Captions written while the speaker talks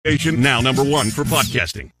Now number one for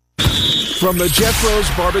podcasting. From the Jethro's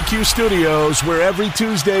Barbecue Studios, where every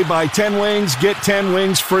Tuesday buy 10 wings, get 10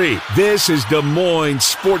 wings free. This is Des Moines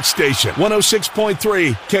Sports Station,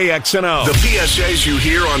 106.3 KXNO. The PSAs you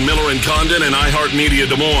hear on Miller and Condon and iHeartMedia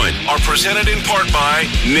Des Moines are presented in part by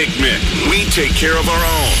Nick Mick. We take care of our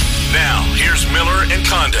own. Now, here's Miller and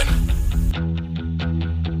Condon.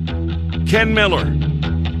 Ken Miller.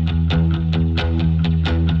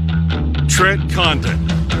 Trent Condon.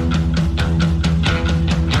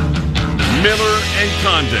 Miller and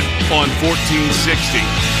Condon on 1460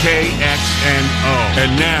 KXNO.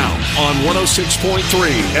 And now on 106.3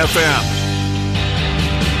 FM.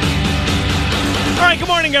 All right, good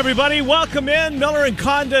morning, everybody. Welcome in. Miller and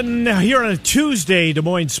Condon here on a Tuesday, Des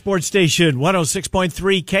Moines Sports Station,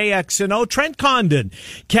 106.3 KXNO. Trent Condon,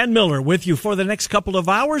 Ken Miller with you for the next couple of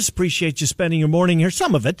hours. Appreciate you spending your morning here,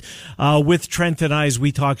 some of it, with Trent and I as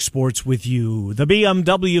we talk sports with you. The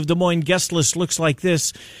BMW of Des Moines guest list looks like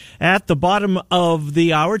this. At the bottom of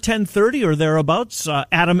the hour, 10:30 or thereabouts,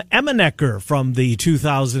 Adam Emenecker from the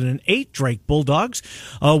 2008 Drake Bulldogs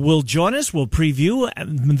will join us. We'll preview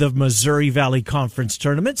the Missouri Valley Conference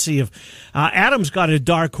tournament, see if Adam's got a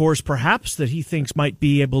dark horse perhaps that he thinks might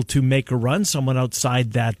be able to make a run. Someone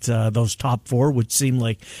outside that those top four would seem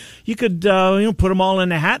like you could put them all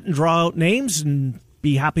in a hat and draw out names and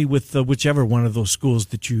be happy with whichever one of those schools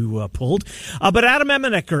that you pulled. But Adam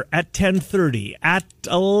Emenecker at 10:30. At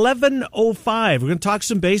 11:05, we're going to talk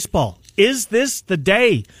some baseball. Is this the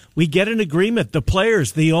day we get an agreement? The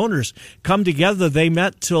players, the owners come together. They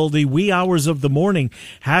met till the wee hours of the morning,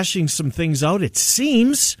 hashing some things out. It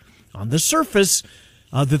seems, on the surface,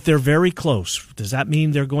 that they're very close. Does that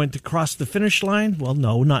mean they're going to cross the finish line? Well,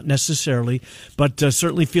 no, not necessarily, but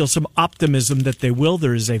certainly feel some optimism that they will.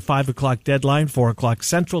 There is a 5 o'clock deadline, 4 o'clock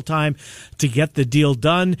Central Time, to get the deal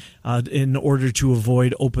done in order to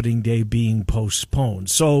avoid opening day being postponed.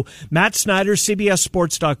 So Matt Snyder,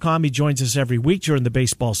 CBSSports.com, he joins us every week during the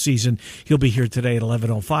baseball season. He'll be here today at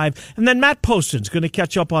 11:05. And then Matt Poston's going to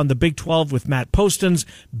catch up on the Big 12 with Matt Poston's.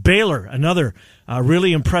 Baylor, another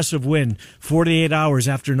really impressive win, 48 hours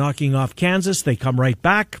after knocking off Kansas. They come right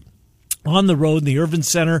back on the road in the Irvin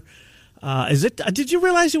Center. Did you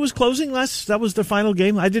realize it was closing last? That was the final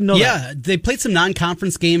game? I didn't know that. Yeah, they played some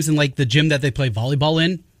non-conference games in like the gym that they play volleyball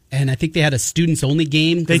in, and I think they had a students-only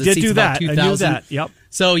game. They did do that. I knew that, yep.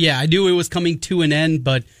 So, yeah, I knew it was coming to an end,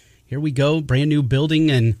 but here we go, brand new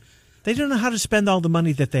building, and they don't know how to spend all the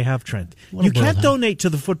money that they have, Trent. You can't donate to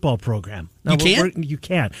the football program. You can't? You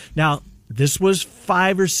can't. Now, this was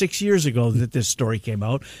 5 or 6 years ago that this story came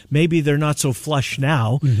out. Maybe they're not so flush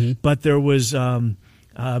now, but there was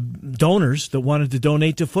donors that wanted to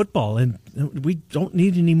donate to football, and we don't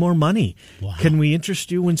need any more money. Wow. Can we interest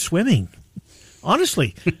you in swimming?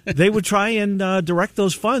 Honestly, they would try and direct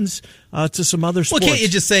those funds to some other sports. Well, can't you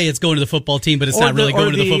just say it's going to the football team, but it's not really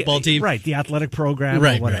going to the football team? Right, the athletic program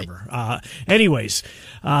or whatever. Right. Anyways,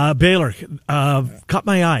 Baylor caught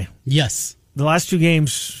my eye. Yes. The last two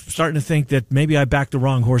games, starting to think that maybe I backed the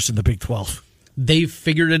wrong horse in the Big 12. They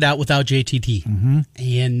figured it out without JTT.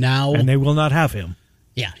 And now... And they will not have him.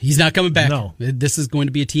 Yeah, he's not coming back. No. This is going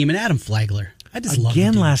to be a team. And Adam Flagler. I just love him.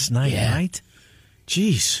 Again last night, right?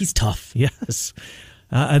 Jeez. He's tough. Yes.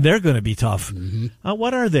 And they're going to be tough.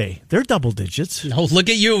 What are they? They're double digits. Oh, look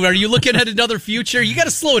at you. Are you looking at another future? You got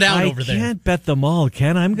to slow down over there. I can't bet them all,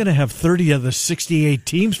 Ken. I'm going to have 30 of the 68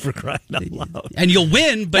 teams for crying out loud. And you'll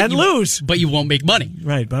win, but lose. But you won't make money.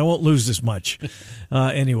 Right, but I won't lose this much.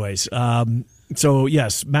 Anyways, so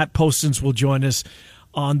yes, Matt Postons will join us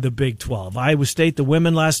on the Big 12. Iowa State, the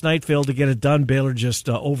women last night failed to get it done. Baylor just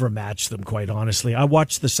overmatched them, quite honestly. I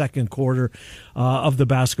watched the second quarter of the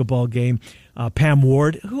basketball game. Pam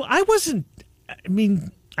Ward, who I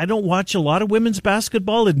don't watch a lot of women's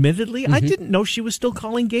basketball, admittedly. I didn't know she was still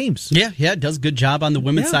calling games. Yeah, does a good job on the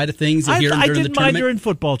women's side of things. I didn't mind her in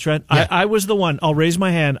football, Trent. Yeah. I was the one. I'll raise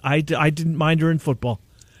my hand. I didn't mind her in football.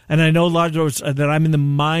 And I know a lot of those, that I'm in the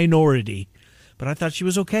minority, but I thought she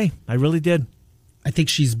was okay. I really did. I think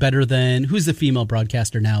she's better than, who's the female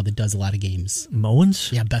broadcaster now that does a lot of games?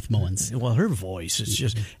 Mowens? Yeah, Beth Mowens. Well, her voice is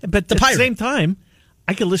just... But the at the same time,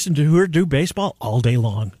 I could listen to her do baseball all day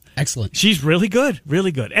long. Excellent. She's really good,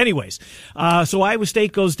 really good. Anyways, so Iowa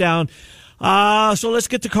State goes down. So let's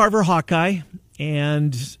get to Carver Hawkeye.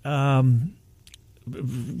 And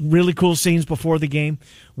really cool scenes before the game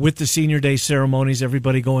with the senior day ceremonies,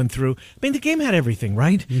 everybody going through. I mean, the game had everything,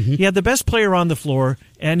 right? You had the best player on the floor,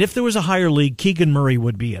 and if there was a higher league, Keegan Murray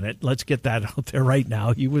would be in it. Let's get that out there right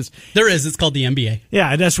now. There is. It's called the NBA.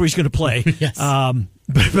 Yeah, and that's where he's going to play. Yes.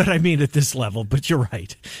 But I mean at this level, but you're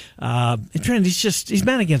right. And Trent, he's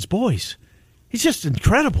man against boys. He's just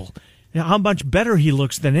incredible. How much better he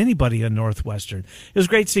looks than anybody in Northwestern. It was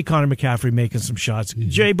great to see Connor McCaffrey making some shots.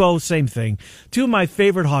 J-Bo, same thing. Two of my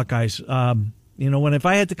favorite Hawkeyes. If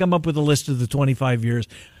I had to come up with a list of the 25 years,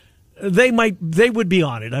 they would be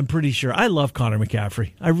on it, I'm pretty sure. I love Connor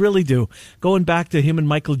McCaffrey. I really do. Going back to him and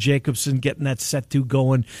Michael Jacobson getting that set to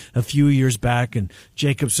going a few years back, and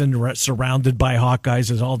Jacobson surrounded by Hawkeyes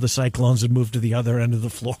as all the Cyclones had moved to the other end of the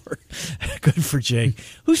floor. Good for Jake,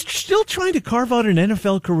 who's still trying to carve out an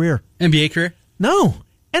NFL career. NBA career? No,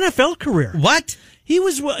 NFL career. What? He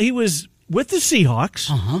was with the Seahawks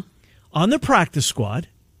on the practice squad,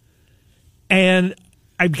 and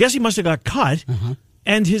I guess he must have got cut.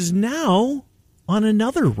 And is now on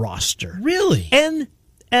another roster. Really?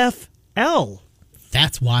 NFL.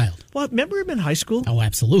 That's wild. Well, remember him in high school? Oh,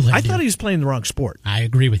 absolutely. I thought he was playing the wrong sport. I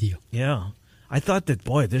agree with you. Yeah. I thought that,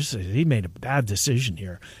 he made a bad decision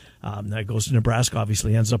here. That goes to Nebraska,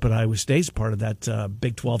 obviously ends up at Iowa State, part of that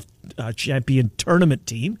Big 12 champion tournament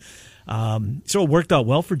team. So it worked out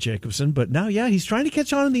well for Jacobson. But now, he's trying to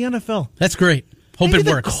catch on in the NFL. That's great. Hope Maybe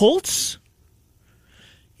it works. The Colts?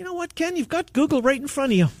 You know what, Ken? You've got Google right in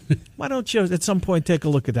front of you. Why don't you at some point take a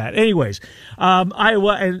look at that? Anyways,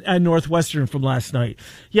 Iowa and Northwestern from last night.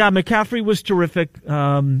 Yeah, McCaffrey was terrific.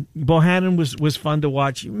 Bohannon was fun to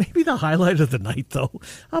watch. Maybe the highlight of the night, though.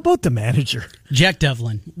 How about the manager? Jack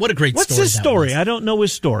Devlin. What a great story. What's his story? I don't know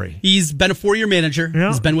his story. He's been a 4-year manager. Yeah.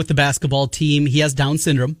 He's been with the basketball team. He has Down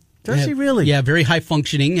syndrome. Does he really? Yeah, very high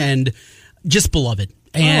functioning and just beloved.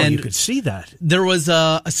 And you could see that. There was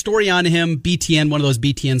a story on him, BTN, one of those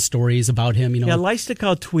BTN stories about him. Yeah,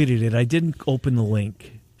 Leistikow tweeted it. I didn't open the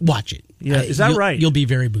link. Watch it. Yeah, is that right? You'll be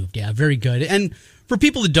very moved. Yeah, very good. And for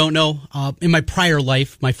people that don't know, in my prior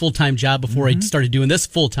life, my full-time job before I started doing this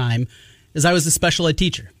full-time, is I was a special ed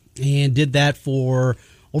teacher and did that for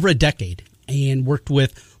over a decade and worked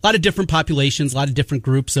with a lot of different populations, a lot of different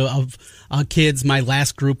groups of kids. My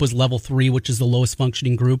last group was level 3, which is the lowest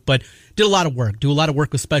functioning group, but do a lot of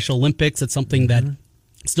work with Special Olympics. It's something that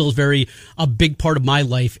still is a big part of my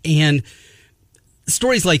life. And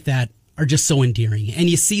stories like that are just so endearing. And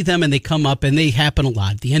you see them and they come up and they happen a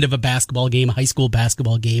lot. At the end of a basketball game, a high school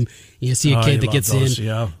basketball game, you see a kid that gets in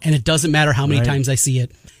and it doesn't matter how many times I see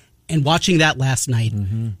it. And watching that last night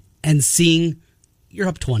and seeing you're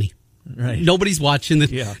up 20. Right. Nobody's watching.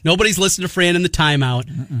 Nobody's listening to Fran in the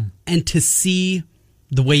timeout. And to see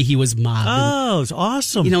the way he was mobbed. Oh, it's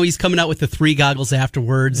awesome. He's coming out with the 3 goggles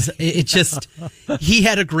afterwards. It just, he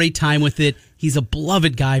had a great time with it. He's a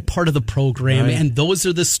beloved guy, part of the program. Right. And those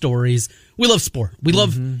are the stories. We love sport. We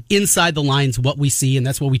love inside the lines what we see. And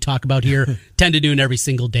that's what we talk about here 10 to noon every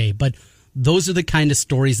single day. But those are the kind of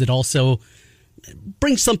stories that also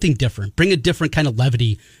bring something different, bring a different kind of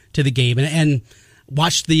levity to the game. And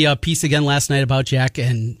watched the piece again last night about Jack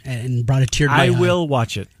and brought a tear to my eye. I will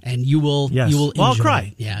watch it. And you will enjoy I'll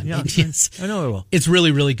cry. it. Yeah. Yes. I know I will. It's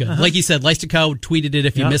really, really good. Like you said, Leistikow tweeted it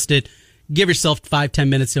if you missed it. Give yourself 5-10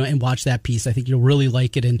 minutes and watch that piece. I think you'll really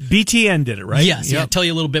like it. And BTN did it, right? Yes. Yeah. Tell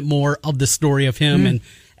you a little bit more of the story of him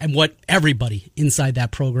and what everybody inside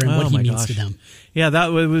that program, what he means to them. Yeah, that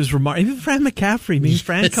was remarkable. Even Fran McCaffrey.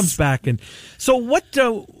 Fran comes back. And so what,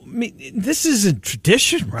 this isn't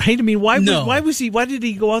tradition, right? I mean, why did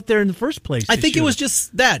he go out there in the first place? I think it was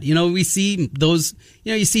just that, we see those,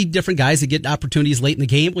 you see different guys that get opportunities late in the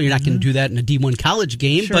game. Well, you're not going to do that in a D1 college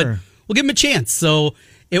game, but we'll give him a chance. So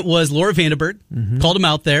it was Laura Vandenberg, called him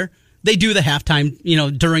out there. They do the halftime,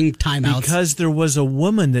 during timeouts. Because there was a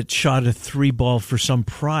woman that shot a 3-ball for some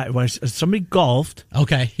prize. Somebody golfed.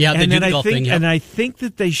 Okay, yeah, they do the golf thing. And I think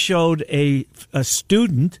that they showed a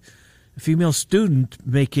student, a female student,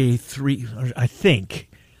 make a 3. I think.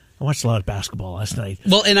 I watched a lot of basketball last night.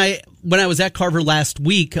 Well, and when I was at Carver last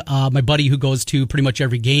week, my buddy who goes to pretty much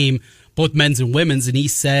every game, both men's and women's, and he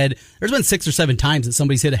said there's been 6 or 7 times that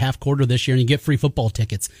somebody's hit a half quarter this year and you get free football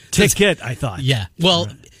tickets. I thought. Yeah. Well,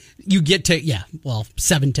 you get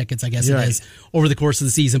 7 tickets, I guess it is, over the course of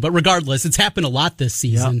the season. But regardless, it's happened a lot this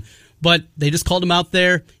season. Yep. But they just called him out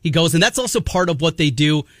there. He goes, and that's also part of what they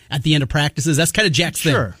do at the end of practices. That's kind of Jack's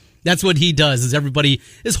thing. That's what he does, is everybody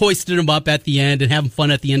is hoisting him up at the end and having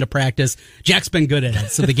fun at the end of practice. Jack's been good at it.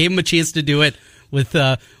 So they gave him a chance to do it with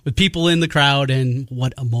people in the crowd, and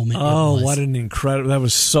what a moment it was. Oh, what an incredible, that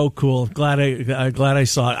was so cool. Glad I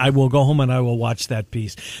saw it. I will go home and I will watch that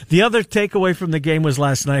piece. The other takeaway from the game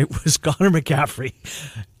last night was Connor McCaffrey.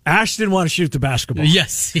 Ash didn't want to shoot the basketball.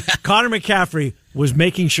 Yes. Yeah. Connor McCaffrey was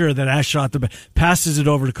making sure that Ash shot passes it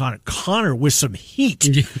over to Connor. Connor with some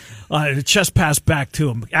heat. Chest pass back to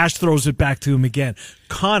him. Ash throws it back to him again.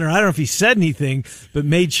 Connor, I don't know if he said anything, but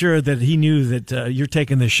made sure that he knew that you're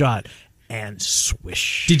taking the shot. and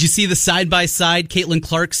swish. Did you see the side-by-side Caitlin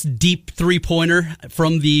Clark's deep three-pointer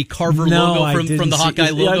from the Carver logo, from the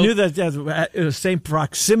Hawkeye logo? I knew that same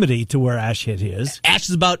proximity to where Ash hit his. Ash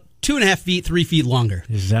is about 2.5 feet, 3 feet longer.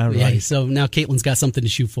 Is that right? Yeah, so now Caitlin's got something to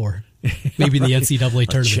shoot for. Maybe in the NCAA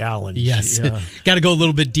tournament. Challenge. Yes. Yeah. Got to go a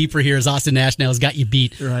little bit deeper here as Austin Ash now has got you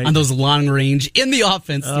beat on those long range in the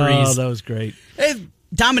offense threes. Oh, that was great. Hey,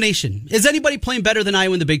 domination. Is anybody playing better than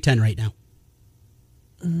Iowa in the Big Ten right now?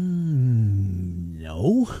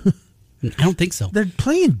 No. I don't think so. They're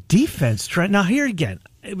playing defense, Trent. Now, here again,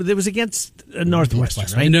 it was against Northwestern,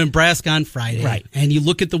 right? And Nebraska on Friday. Right. And you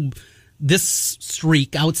look at this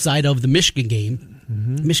streak outside of the Michigan game.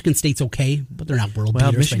 Mm-hmm. Michigan State's okay, but they're not world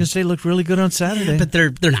beaters. Michigan State looked really good on Saturday. But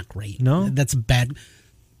they're not great. No? That's bad.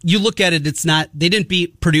 You look at it, it's not. They didn't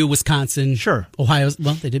beat Purdue, Wisconsin. Sure. Ohio.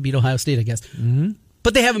 Well, they did beat Ohio State, I guess. Mm-hmm.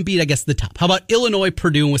 But they haven't beat, I guess, the top. How about Illinois,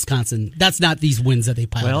 Purdue, and Wisconsin? That's not these wins that they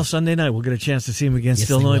piled up. Well, Sunday night we'll get a chance to see them against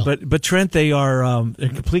Illinois. But Trent, they are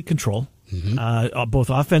in complete control, both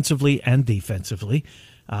offensively and defensively.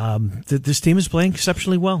 This team is playing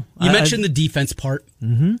exceptionally well. You mentioned the defense part.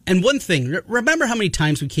 Mm-hmm. And one thing, remember how many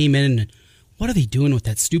times we came in and what are they doing with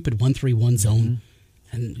that stupid 1-3-1 zone?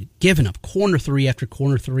 And giving up corner three after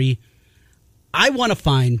corner three. I want to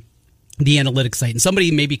find the analytics site, and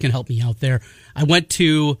somebody maybe can help me out there. I went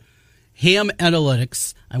to Ham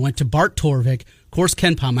Analytics. I went to Bart Torvik, of course,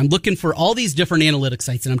 Ken Palm. I'm looking for all these different analytics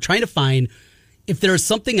sites, and I'm trying to find if there is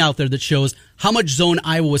something out there that shows how much zone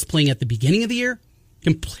Iowa was playing at the beginning of the year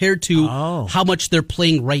compared to how much they're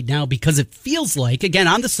playing right now, because it feels like, again,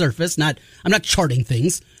 on the surface, I'm not charting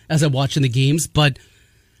things as I'm watching the games, but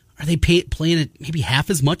are they playing it maybe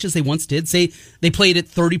half as much as they once did? Say they played it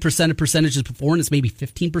 30% of percentages before and it's maybe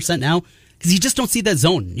 15% now? Because you just don't see that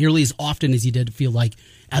zone nearly as often as you did feel like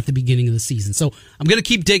at the beginning of the season. So I'm going to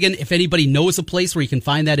keep digging. If anybody knows a place where you can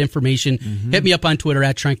find that information, hit me up on Twitter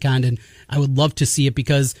at Trent Condon. I would love to see it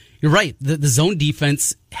because you're right. The zone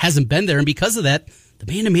defense hasn't been there. And because of that,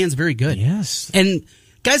 the man-to-man's very good. Yes. And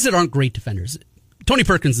guys that aren't great defenders, Tony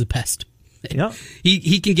Perkins is a pest. Yep.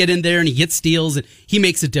 He can get in there and he gets steals and he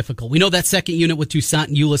makes it difficult. We know that second unit with Toussaint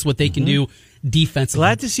and Ulis, what they can do defensively.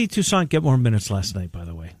 Glad to see Toussaint get more minutes last night, by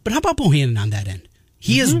the way. But how about Bohannon on that end?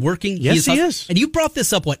 He is working. Yes, he is. And you brought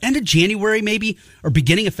this up, end of January maybe, or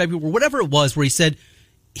beginning of February, whatever it was, where he said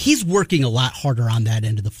he's working a lot harder on that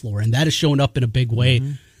end of the floor, and that is showing up in a big way.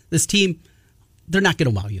 This team, they're not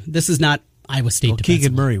going to wow you. This is not Iowa State defensively.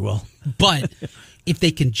 Keegan Murray will. But if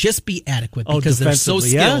they can just be adequate, because they're so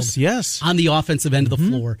skilled on the offensive end of the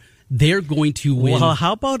floor, they're going to win. Well,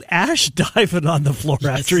 how about Ash diving on the floor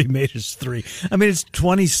after he made his three? I mean, it's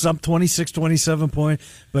 26, 27 point,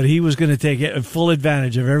 but he was going to take full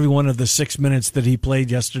advantage of every one of the 6 minutes that he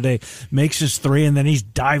played yesterday. Makes his three, and then he's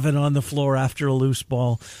diving on the floor after a loose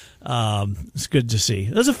ball. It's good to see.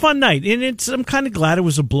 It was a fun night, and I'm kind of glad it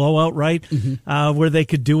was a blowout, right? Where they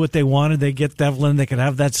could do what they wanted. They get Devlin, they could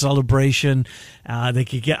have that celebration. They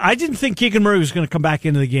could get. I didn't think Keegan Murray was going to come back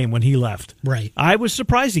into the game when he left. Right. I was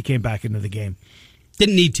surprised he came back into the game.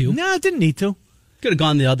 Didn't need to. No, didn't need to. Could have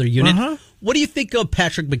gone the other unit. What do you think of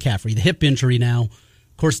Patrick McCaffrey? The hip injury now.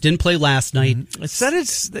 Of course, didn't play last night.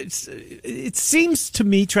 It seems to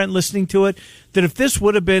me, Trent, listening to it, that if this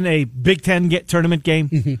would have been a Big Ten tournament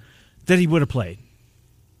game, that he would have played.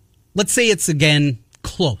 Let's say it's again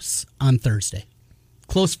close on Thursday.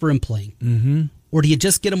 Close for him playing. Or do you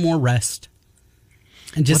just get him more rest?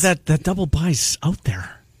 And just that double bye's out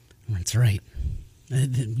there. That's right.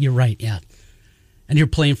 You're right, yeah. And you're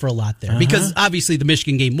playing for a lot there. Because obviously the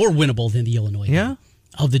Michigan game, more winnable than the Illinois game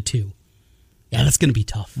of the two. Yeah, that's going to be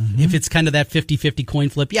tough. If it's kind of that 50-50 coin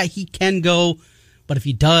flip, yeah, he can go. But if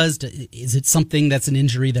he does, is it something that's an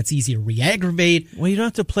injury that's easy to re-aggravate? Well, you don't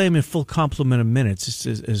have to play him in full complement of minutes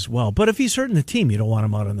as well. But if he's hurting the team, you don't want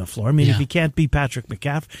him out on the floor. I mean, if he can't be Patrick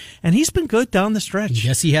McCaffrey, and he's been good down the stretch.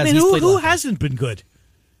 Yes, he has. I mean, who hasn't been good?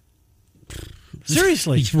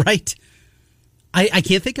 Seriously. Right. I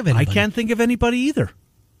can't think of anybody. I can't think of anybody either.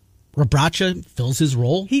 Rebraca fills his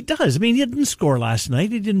role. He does. I mean, he didn't score last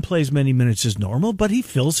night. He didn't play as many minutes as normal, but he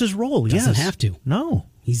fills his role. Doesn't have to. No.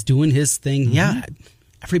 He's doing his thing. Yeah,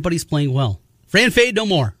 everybody's playing well. Fran Fade, no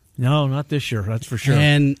more. No, not this year. That's for sure.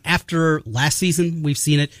 And after last season, we've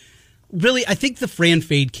seen it. Really, I think the Fran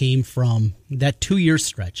Fade came from that 2-year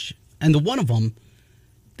stretch. And the one of them,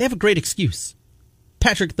 they have a great excuse.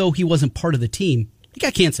 Patrick, though he wasn't part of the team, he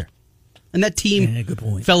got cancer. And that team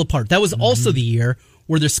fell apart. That was also the year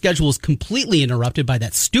where their schedule was completely interrupted by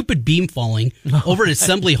that stupid beam falling over at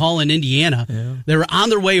Assembly Hall in Indiana. They were on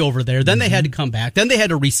their way over there. Then they had to come back. Then they had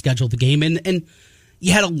to reschedule the game. And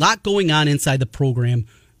you had a lot going on inside the program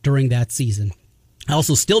during that season. I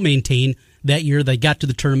also still maintain that year they got to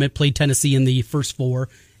the tournament, played Tennessee in the first 4,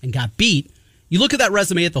 and got beat. You look at that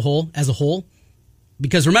resume as a whole,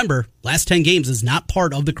 because remember, last 10 games is not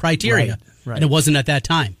part of the criteria, right. And it wasn't at that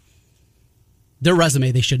time. Their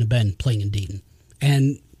resume, they shouldn't have been playing in Dayton.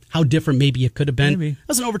 And how different maybe it could have been. That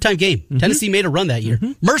was an overtime game. Mm-hmm. Tennessee made a run that year.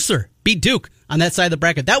 Mm-hmm. Mercer beat Duke on that side of the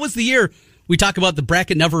bracket. That was the year we talk about the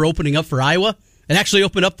bracket never opening up for Iowa. It actually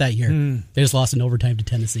opened up that year. They just lost in overtime to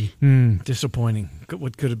Tennessee. Disappointing.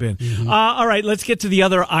 What could have been. Mm-hmm. All right, let's get to the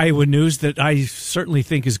other Iowa news that I certainly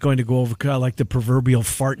think is going to go over like the proverbial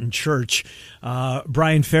fart in church.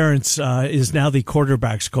 Brian Ferentz is now the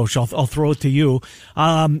quarterback's coach. I'll throw it to you.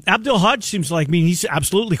 Abdul Hodge seems like, he's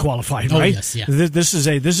absolutely qualified, right? Yes, yeah. This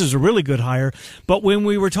is a really good hire. But when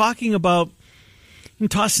we were talking about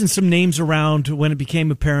tossing some names around when it became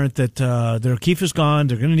apparent that their O'Keefe is gone,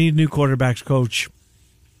 they're going to need a new quarterback's coach.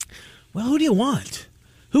 Well, who do you want?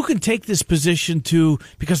 Who can take this position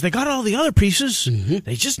because they got all the other pieces. Mm-hmm.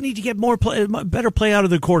 They just need to get better play out of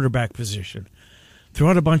the quarterback position. Throw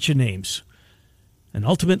out a bunch of names. And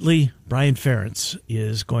ultimately, Brian Ferentz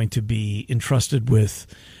is going to be entrusted with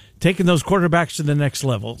taking those quarterbacks to the next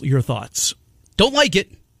level. Your thoughts? Don't like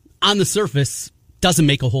it. On the surface, doesn't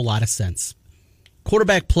make a whole lot of sense.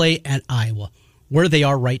 Quarterback play at Iowa, where they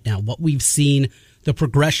are right now, what we've seen, the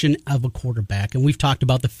progression of a quarterback. And we've talked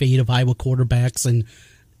about the fate of Iowa quarterbacks, and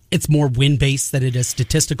it's more win-based than it is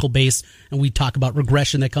statistical-based. And we talk about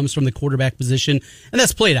regression that comes from the quarterback position, and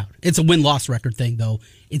that's played out. It's a win-loss record thing, though.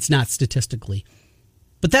 It's not statistically.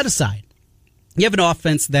 But that aside, you have an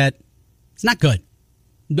offense that is not good.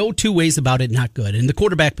 No two ways about it, not good. And the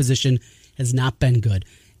quarterback position has not been good.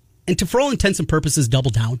 And to, for all intents and purposes,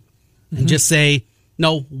 double down and just say,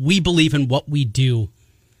 no, we believe in what we do.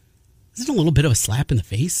 Isn't it a little bit of a slap in the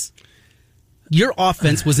face? Your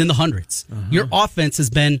offense was in the hundreds. Your offense has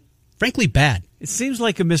been, frankly, bad. It seems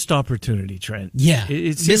like a missed opportunity, Trent. Yeah,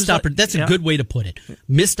 that's a good way to put it.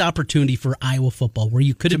 Missed opportunity for Iowa football where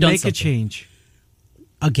you could have done something. To make a change.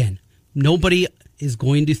 Again, nobody is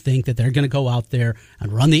going to think that they're going to go out there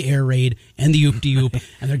and run the air raid and the oop-de-oop,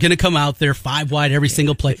 and they're going to come out there 5 wide every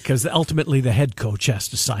single play. Because ultimately the head coach has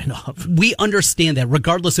to sign off. We understand that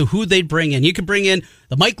regardless of who they bring in. You can bring in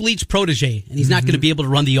the Mike Leach protege, and he's not going to be able to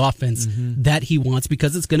run the offense that he wants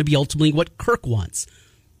because it's going to be ultimately what Kirk wants.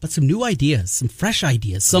 But some new ideas, some fresh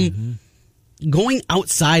ideas, some going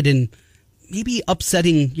outside and maybe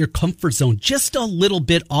upsetting your comfort zone just a little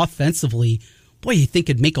bit offensively. Boy, you think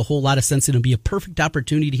it'd make a whole lot of sense and it'd be a perfect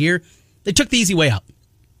opportunity here. They took the easy way out.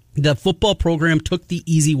 The football program took the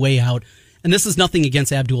easy way out. And this is nothing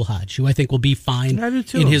against Abdul Hodge, who I think will be fine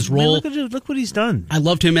in his role. Look what he's done. I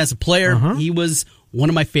loved him as a player. He was one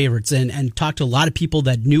of my favorites and talked to a lot of people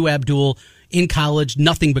that knew Abdul in college.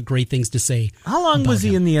 Nothing but great things to say. How long was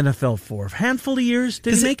he in the NFL for? A handful of years?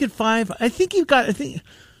 Did he make it 5? I think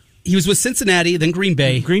he was with Cincinnati, then Green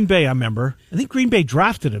Bay. Green Bay, I remember. I think Green Bay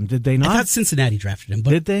drafted him, did they not? I thought Cincinnati drafted him.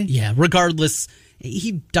 But did they? Yeah, regardless,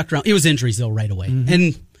 he ducked around. It was injuries, though, right away.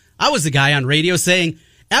 And I was the guy on radio saying,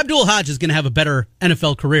 Abdul Hodge is going to have a better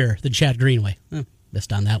NFL career than Chad Greenway.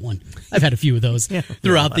 Missed on that one. I've had a few of those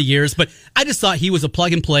throughout the years. But I just thought he was a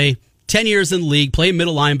plug-and-play, 10 years in the league, playing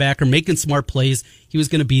middle linebacker, making smart plays. He was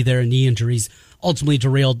going to be there, and knee injuries ultimately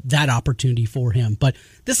derailed that opportunity for him. But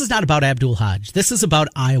this is not about Abdul Hodge. This is about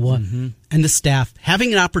Iowa and the staff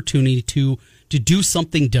having an opportunity to do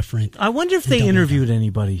something different. I wonder if they interviewed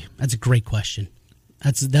anybody. That's a great question.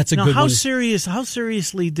 That's a good one. How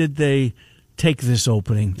seriously did they take this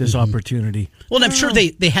opening, this opportunity? Well, I'm sure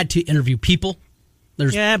they had to interview people.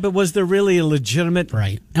 But was there really a legitimate...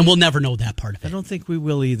 Right. And we'll never know that part of it. I don't think we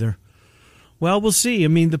will either. Well, we'll see. I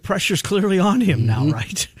mean, the pressure's clearly on him now,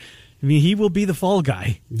 right? I mean, he will be the fall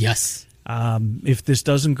guy. Yes. If this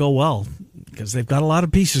doesn't go well, because they've got a lot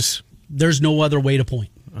of pieces. There's no other way to point.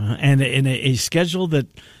 And in a schedule that,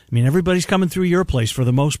 everybody's coming through your place for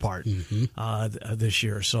the most part this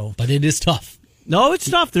year. But it is tough. No, it's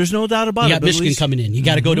tough. There's no doubt about it. You got Michigan coming in. You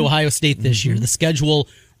got to go to Ohio State this year. The schedule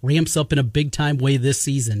ramps up in a big-time way this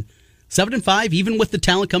season. 7-5, even with the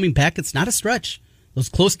talent coming back, it's not a stretch. Those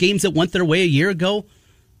close games that went their way a year ago,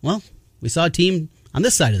 well, we saw a team on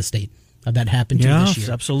this side of the state that happened to this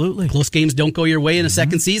year. Absolutely. Close games don't go your way in a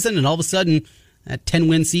second season, and all of a sudden, that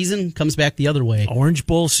 10-win season comes back the other way. Orange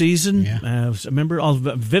Bowl season. Yeah. I'll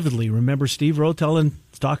vividly remember Steve Rowe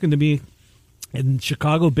talking to me in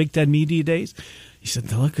Chicago Big Ten Media Days. He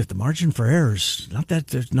said, "Look at the margin for errors. Not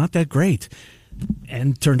that great."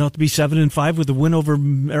 And turned out to be 7-5 with a win over, or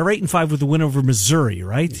 8-5 with a win over Missouri,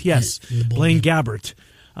 right? Yes, Blaine Gabbert.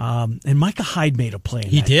 And Micah Hyde made a play in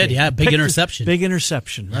He that did, game. yeah. Big interception. Big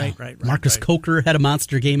interception, right. Marcus Coker had a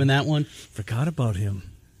monster game in that one. Forgot about him.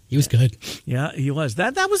 He was good. Yeah, he was.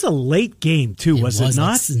 That was a late game, too, was it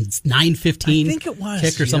not? Like 9:15 I think it was.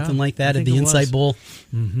 Kick or something like that at the Inside Bowl.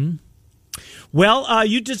 Mm-hmm. Well,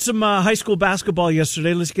 you did some high school basketball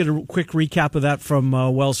yesterday. Let's get a quick recap of that from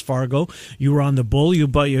Wells Fargo. You were on the Bull.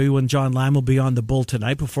 You and John Lamb will be on the Bull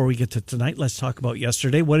tonight. Before we get to tonight, let's talk about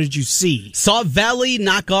yesterday. What did you see? Saw Valley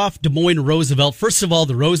knock off Des Moines Roosevelt. First of all,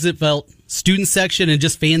 the Roosevelt student section and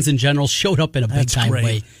just fans in general showed up in a big-time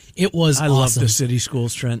way. It was awesome. I love the city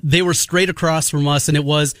schools, Trent. They were straight across from us, and it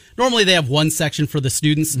was normally they have one section for the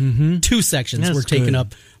students. Mm-hmm. Two sections were taken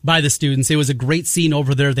up by the students. It was a great scene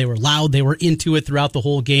over there. They were loud. They were into it throughout the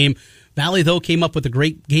whole game. Valley, though, came up with a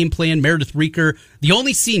great game plan. Meredith Reeker, the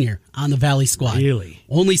only senior on the Valley squad. Really?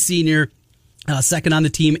 Only senior. Second on the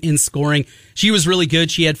team in scoring. She was really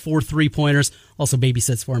good. She had 4 3-pointers. Also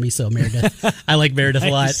babysits for me, so Meredith. I like Meredith a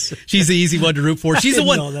lot. She's the easy one to root for. She's the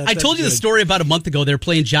one. I told you the story about a month ago. They were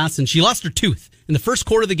playing Johnson. She lost her tooth in the first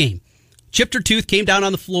quarter of the game. Chipped her tooth, came down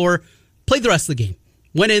on the floor, played the rest of the game.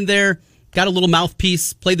 Went in there, got a little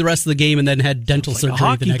mouthpiece, played the rest of the game, and then had dental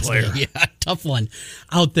surgery the next day. Yeah, tough one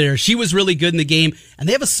out there. She was really good in the game. And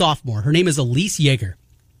they have a sophomore. Her name is Elise Yeager.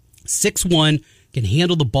 6'1", can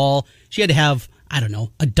handle the ball. She had to have,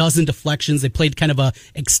 a dozen deflections. They played kind of a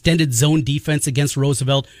extended zone defense against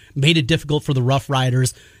Roosevelt, made it difficult for the Rough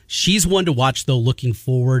Riders. She's one to watch, though, looking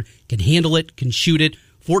forward. Can handle it, can shoot it.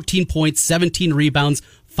 14 points, 17 rebounds,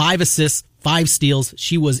 5 assists, 5 steals.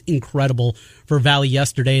 She was incredible for Valley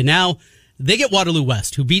yesterday. And now they get Waterloo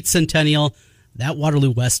West, who beat Centennial. That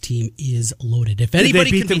Waterloo West team is loaded. If anybody did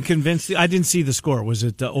they beat them convincingly? I didn't see the score. Was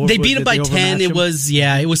it over? They beat them by 10. It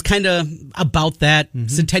was kind of about that. Mm-hmm.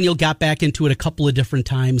 Centennial got back into it a couple of different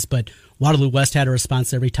times, but Waterloo West had a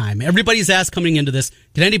response every time. Everybody's asked coming into this,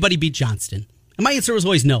 can anybody beat Johnston? And my answer was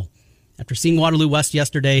always no. After seeing Waterloo West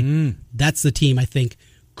yesterday, that's the team I think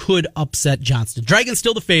could upset Johnston. Dragon's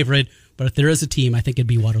still the favorite, but if there is a team, I think it'd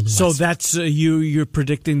be Waterloo West. So that's you're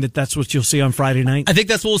predicting that's what you'll see on Friday night? I think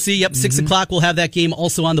that's what we'll see. Yep, 6 o'clock we'll have that game.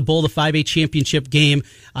 Also on the Bull, the 5A championship game.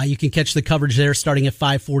 You can catch the coverage there starting at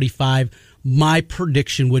 5:45. My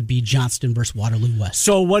prediction would be Johnston versus Waterloo West.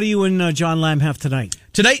 So what do you and John Lamb have tonight?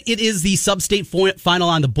 Tonight it is the sub-state final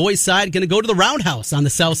on the boys' side. Going to go to the Roundhouse on the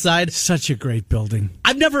south side. Such a great building.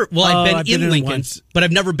 I've been in Lincoln, but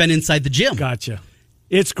I've never been inside the gym. Gotcha.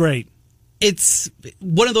 It's great. It's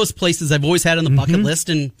one of those places I've always had on the bucket list,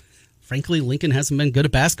 and frankly, Lincoln hasn't been good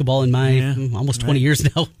at basketball in my almost 20 years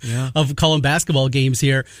now of calling basketball games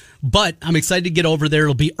here. But I'm excited to get over there.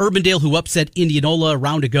 It'll be Urbandale who upset Indianola a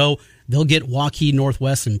round ago. They'll get Waukee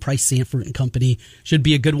Northwest and Price Sanford and Company. Should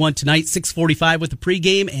be a good one tonight. 6:45 with the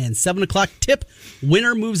pregame and 7 o'clock tip.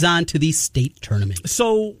 Winner moves on to the state tournament.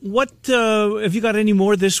 So what have you got any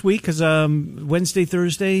more this week? Because Wednesday,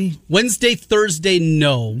 Thursday? Wednesday, Thursday,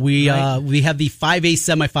 no. We have the 5A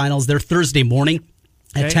semifinals. They're Thursday morning.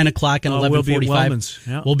 At 10 o'clock and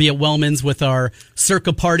 11:45. We'll be at Wellman's with our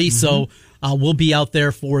Circa party, so we'll be out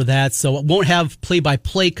there for that. So it won't have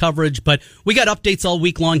play-by-play coverage, but we got updates all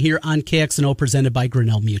week long here on KXNO presented by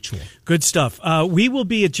Grinnell Mutual. Good stuff. We will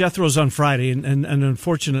be at Jethro's on Friday, and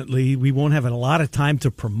unfortunately, we won't have a lot of time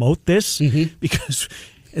to promote this because...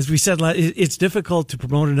 As we said, it's difficult to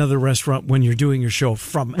promote another restaurant when you're doing your show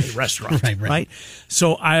from a restaurant, right?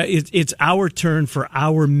 So it's our turn for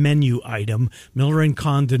our menu item, Miller &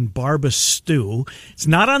 Condon Barba Stew. It's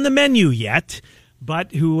not on the menu yet,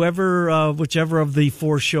 but whichever of the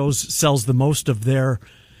 4 shows sells the most of their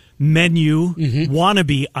menu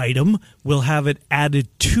wannabe item will have it added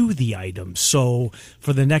to the item. So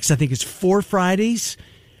for the next, I think it's 4 Fridays.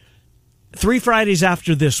 3 Fridays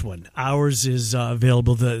after this one, ours is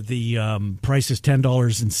available. The price is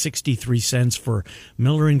 $10.63 for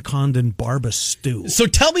Miller & Condon Barba Stew. So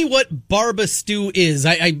tell me what Barba Stew is.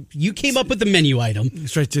 You came up with the menu item.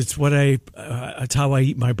 That's right. It's what it's how I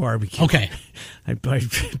eat my barbecue. Okay. I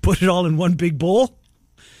put it all in one big bowl,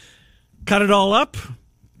 cut it all up,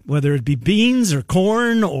 whether it be beans or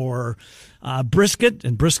corn or brisket,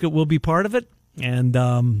 and brisket will be part of it, and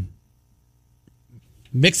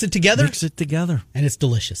Mix it together? Mix it together. And it's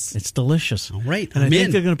delicious. It's delicious. All right. And I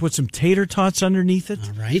think they're going to put some tater tots underneath it.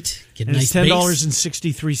 All right. Get a nice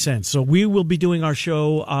 $10.63. So we will be doing our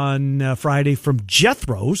show on Friday from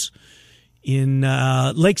Jethro's in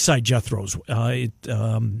Lakeside Jethro's in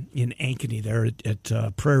Ankeny there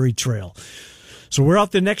at Prairie Trail. So we're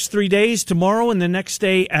out the next 3 days, tomorrow and the next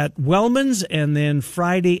day at Wellman's, and then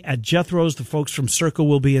Friday at Jethro's. The folks from Circle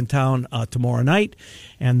will be in town tomorrow night,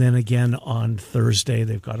 and then again on Thursday.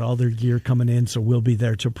 They've got all their gear coming in, so we'll be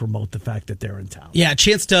there to promote the fact that they're in town. Yeah, a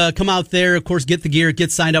chance to come out there, of course, get the gear,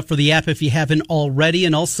 get signed up for the app if you haven't already,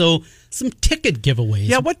 and also some ticket giveaways.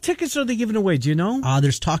 Yeah, what tickets are they giving away? Do you know?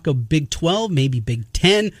 There's talk of Big 12, maybe Big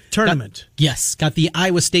 10. Tournament. Got the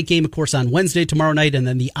Iowa State game, of course, on Wednesday, tomorrow night, and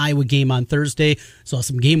then the Iowa game on Thursday. So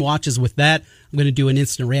some game watches with that. I'm going to do an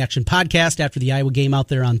instant reaction podcast after the Iowa game out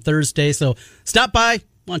there on Thursday. So stop by,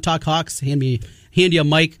 want to talk Hawks, hand you a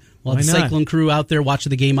mic. We'll have the Cyclone crew out there watching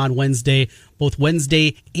the game on Wednesday, both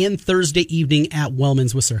Wednesday and Thursday evening at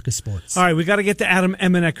Wellman's with Circus Sports. All right, we got to get to Adam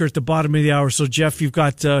Emenecker at the bottom of the hour. So, Jeff, you've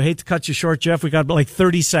got, hate to cut you short, Jeff, we got like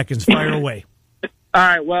 30 seconds. Fire away. All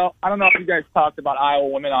right, well, I don't know if you guys talked about Iowa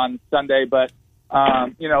women on Sunday, but,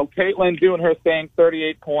 Caitlin doing her thing,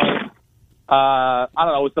 38 points. I don't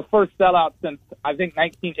know, it was the first sellout since, I think,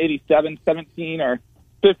 1987, 17 or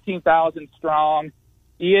 15,000 strong.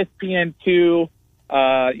 ESPN2.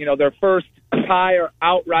 Their first entire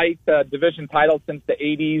outright division title since the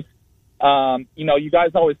 80s. You guys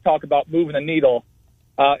always talk about moving the needle.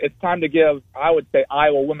 It's time to give, I would say,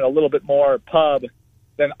 Iowa women a little bit more pub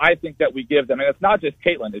than I think that we give them. And it's not just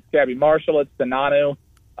Caitlin. It's Gabby Marshall. It's Dananu.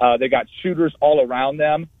 They got shooters all around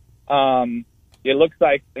them. It looks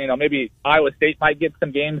like, maybe Iowa State might get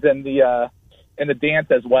some games in the dance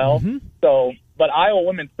as well. Mm-hmm. So, but Iowa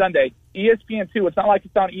women Sunday, ESPN2. It's not like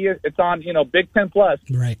it's on Big Ten Plus.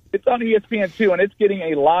 Right. It's on ESPN2, and it's getting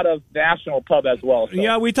a lot of national pub as well. So.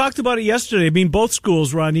 Yeah, we talked about it yesterday. I mean, both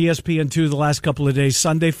schools were on ESPN2 the last couple of days.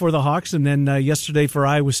 Sunday for the Hawks, and then yesterday for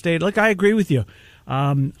Iowa State. Look, I agree with you.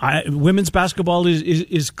 Women's basketball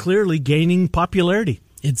is clearly gaining popularity.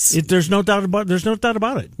 There's no doubt about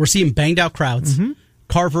it. We're seeing banged out crowds. Mm-hmm.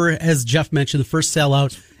 Carver, as Jeff mentioned, the first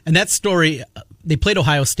sellout, and that story. They played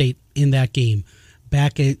Ohio State in that game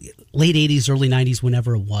back in late 80s, early 90s,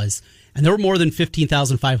 whenever it was. And there were more than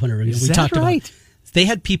 15,500. Is that right? They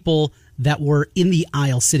had people that were in the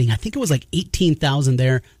aisle sitting. I think it was like 18,000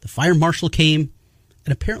 there. The fire marshal came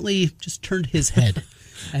and apparently just turned his head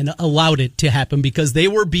and allowed it to happen because they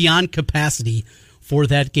were beyond capacity for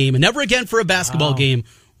that game. And never again for a basketball game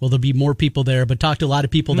will there be more people there. But talked to a lot of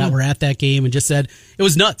people that were at that game and just said it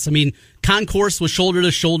was nuts. I mean, concourse was shoulder to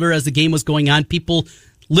shoulder as the game was going on. People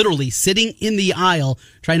literally sitting in the aisle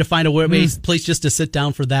trying to find a place just to sit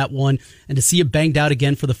down for that one. And to see it banged out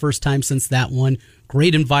again for the first time since that one.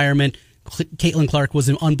 Great environment. Caitlin Clark was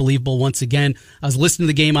unbelievable once again. I was listening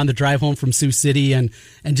to the game on the drive home from Sioux City, and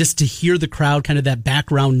just to hear the crowd, kind of that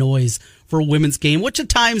background noise for a women's game, which at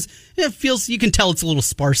times it feels, you can tell it's a little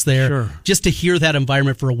sparse there. Sure. Just to hear that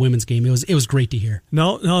environment for a women's game, it was great to hear.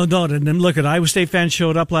 No. And then look, Iowa State fans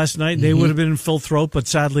showed up last night. They would have been in full throat, but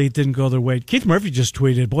sadly it didn't go their way. Keith Murphy just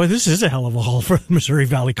tweeted, "Boy, this is a hell of a haul for the Missouri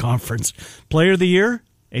Valley Conference. Player of the year,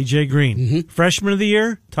 AJ Green. Freshman of the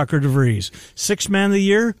year, Tucker DeVries. Sixth man of the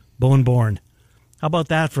year, Bowen Bourne." How about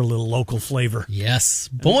that for a little local flavor? Yes.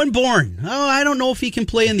 Bowen Bourne. Oh, I don't know if he can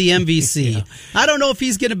play in the MVC. Yeah. I don't know if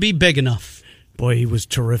he's going to be big enough. Boy, he was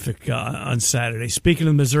terrific on Saturday. Speaking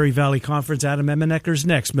of the Missouri Valley Conference, Adam Emenecker's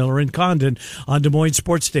next. Miller and Condon on Des Moines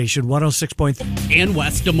Sports Station 106.3 in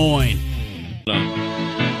West Des Moines.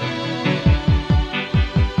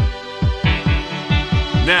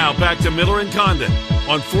 Now back to Miller and Condon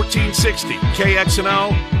on 1460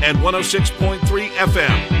 KXNO and 106.3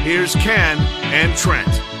 FM. Here's Ken and Trent.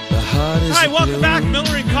 All right, welcome back.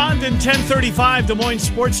 Miller and Condon, 1035 Des Moines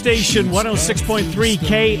Sports Station, 106.3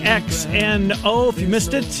 KXNO. If you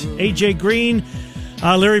missed it, AJ Green,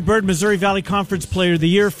 Larry Bird, Missouri Valley Conference Player of the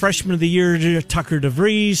Year, Freshman of the Year, Tucker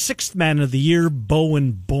DeVries, Sixth Man of the Year,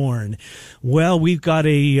 Bowen Bourne. Well, we've got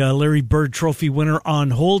a Larry Bird Trophy winner on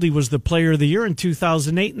hold. He was the Player of the Year in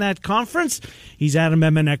 2008 in that conference. He's Adam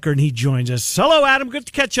Emenecker, and he joins us. Hello, Adam. Good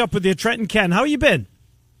to catch up with you. Trent and Ken, how you been?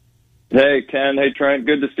 Hey, Ken. Hey, Trent.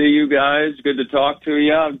 Good to see you guys. Good to talk to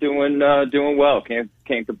you. I'm doing well. Can't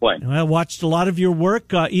complain. Well, I watched a lot of your work.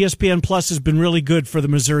 ESPN Plus has been really good for the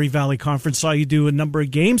Missouri Valley Conference. Saw you do a number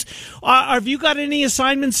of games. Have you got any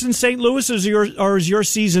assignments in St. Louis, or is your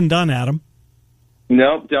season done, Adam?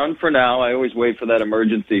 Nope, done for now. I always wait for that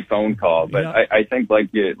emergency phone call, but yeah. I think like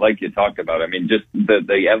you talked about, I mean, just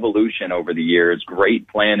the evolution over the years, great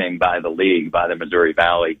planning by the league, by the Missouri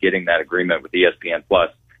Valley, getting that agreement with ESPN Plus.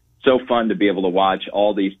 So fun to be able to watch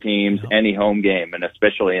all these teams, any home game, and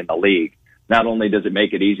especially in the league. Not only does it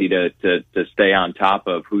make it easy to stay on top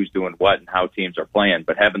of who's doing what and how teams are playing,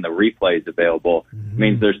 but having the replays available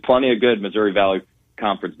means there's plenty of good Missouri Valley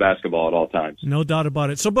conference basketball at all times. No doubt about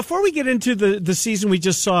it. So before we get into the season we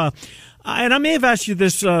just saw, and I may have asked you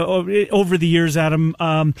this over the years, Adam,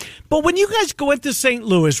 but when you guys go into St.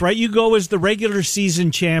 Louis, right, you go as the regular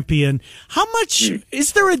season champion, how much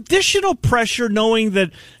is there additional pressure knowing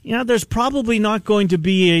that, there's probably not going to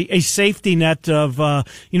be a safety net of,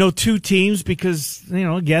 two teams because,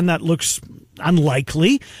 again, that looks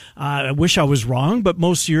unlikely. I wish I was wrong, but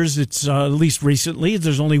most years it's, at least recently,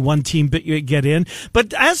 there's only one team get in.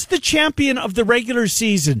 But as the champion of the regular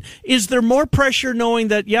season, is there more pressure knowing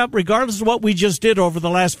that, regardless of what we just did over the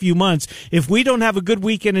last few months, if we don't have a good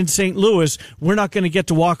weekend in St. Louis, we're not going to get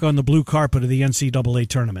to walk on the blue carpet of the NCAA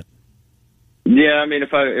tournament? Yeah, I mean,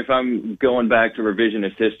 if I'm going back to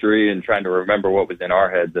revisionist history and trying to remember what was in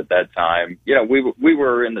our heads at that time, we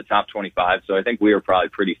were in the top 25, so I think we were probably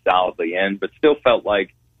pretty solidly in, but still felt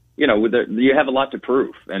like, you have a lot to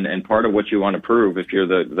prove, and part of what you want to prove if you're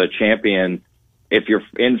the champion, if you're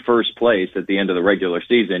in first place at the end of the regular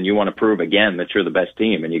season, you want to prove again that you're the best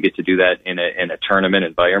team, and you get to do that in a tournament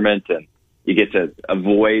environment, and you get to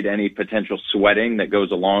avoid any potential sweating that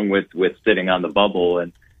goes along with sitting on the bubble.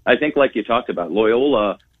 And I think, like you talked about,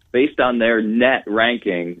 Loyola, based on their net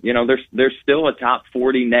ranking, they're still a top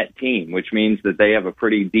 40 net team, which means that they have a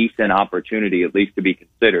pretty decent opportunity at least to be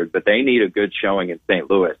considered, but they need a good showing in St.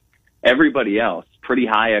 Louis. Everybody else, pretty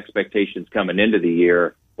high expectations coming into the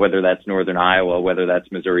year, whether that's Northern Iowa, whether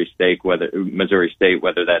that's Missouri State, whether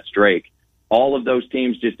that's Drake. All of those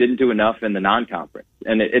teams just didn't do enough in the non-conference.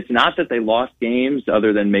 And it's not that they lost games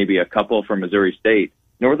other than maybe a couple from Missouri State.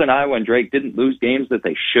 Northern Iowa and Drake didn't lose games that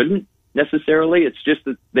they shouldn't necessarily. It's just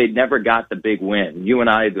that they never got the big win.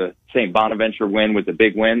 The St. Bonaventure win was a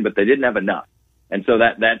big win, but they didn't have enough. And so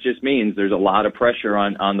that just means there's a lot of pressure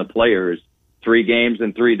on the players. 3 games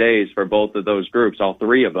in 3 days for both of those groups, all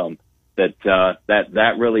 3 of them.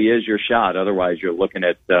 That really is your shot. Otherwise, you're looking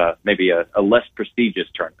at maybe a less prestigious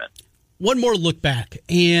tournament. One more look back,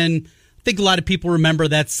 and I think a lot of people remember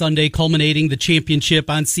that Sunday culminating the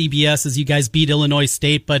championship on CBS as you guys beat Illinois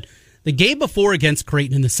State. But the game before against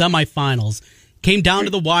Creighton in the semifinals came down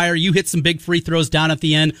to the wire. You hit some big free throws down at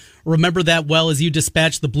the end. Remember that well as you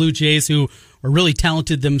dispatched the Blue Jays, who were really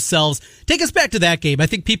talented themselves. Take us back to that game. I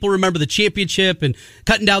think people remember the championship and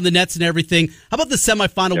cutting down the nets and everything. How about the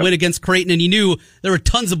semifinal win against Creighton? And you knew there were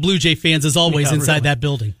tons of Blue Jay fans, as always, inside that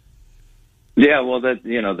building. Yeah, well,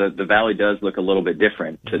 the Valley does look a little bit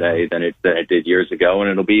different today than it did years ago,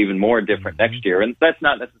 and it'll be even more different next year. And that's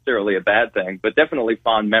not necessarily a bad thing, but definitely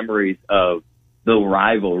fond memories of the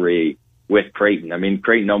rivalry with Creighton. I mean,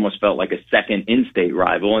 Creighton almost felt like a second in-state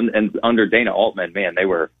rival, and under Dana Altman, man, they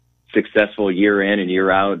were successful year in and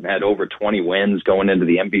year out and had over 20 wins going into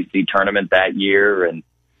the MVC tournament that year, and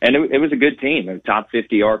it was a good team, a top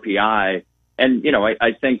 50 RPI. And,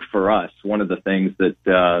 I think for us, one of the things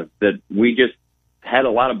that we just had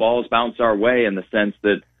a lot of balls bounce our way in the sense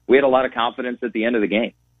that we had a lot of confidence at the end of the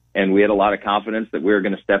game. And we had a lot of confidence that we were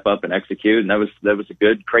going to step up and execute. And that was a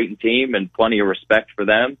good Creighton team and plenty of respect for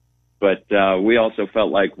them. But we also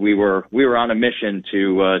felt like we were on a mission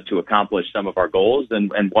to accomplish some of our goals.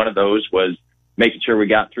 And one of those was making sure we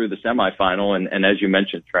got through the semifinal. And as you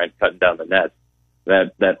mentioned, Trent, cutting down the nets.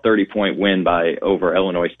 That 30-point win over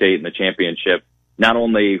Illinois State in the championship not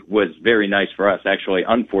only was very nice for us, actually,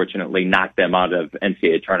 unfortunately, knocked them out of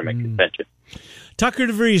NCAA tournament contention. Tucker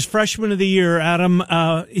DeVries, freshman of the year, Adam.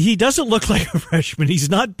 He doesn't look like a freshman. He's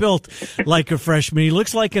not built like a freshman. He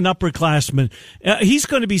looks like an upperclassman. He's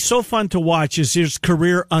going to be so fun to watch as his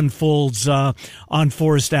career unfolds on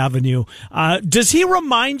Forest Avenue. Does he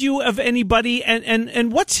remind you of anybody?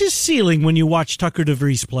 And what's his ceiling when you watch Tucker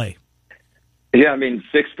DeVries play? Yeah, I mean,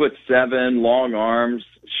 6'7", long arms,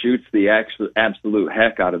 shoots the absolute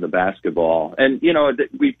heck out of the basketball. And,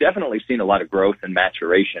 we've definitely seen a lot of growth and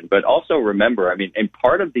maturation. But also remember, I mean, and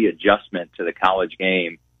part of the adjustment to the college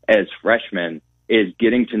game as freshmen is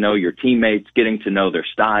getting to know your teammates, getting to know their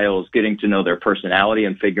styles, getting to know their personality,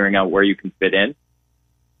 and figuring out where you can fit in.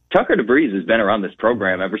 Tucker DeVries has been around this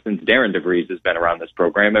program ever since Darren DeVries has been around this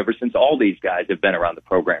program, ever since all these guys have been around the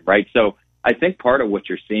program, right? So I think part of what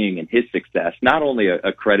you're seeing in his success, not only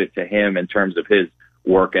a credit to him in terms of his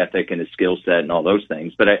work ethic and his skill set and all those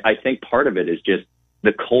things, but I think part of it is just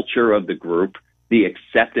the culture of the group, the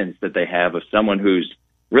acceptance that they have of someone who's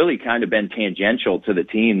really kind of been tangential to the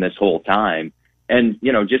team this whole time. And,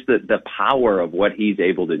 just the power of what he's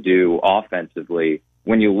able to do offensively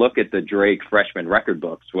when you look at the Drake freshman record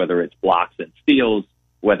books, whether it's blocks and steals,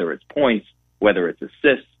 whether it's points, whether it's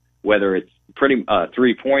assists, whether it's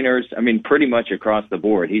three-pointers, I mean, pretty much across the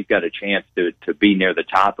board, he's got a chance to be near the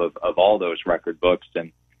top of all those record books.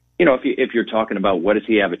 And, if you're talking about what does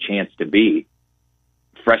he have a chance to be,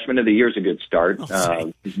 freshman of the year is a good start.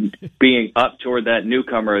 Being up toward that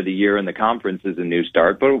newcomer of the year in the conference is a new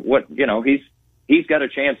start. But he's got a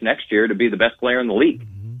chance next year to be the best player in the league,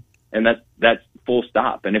 and that's full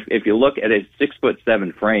stop. And if you look at his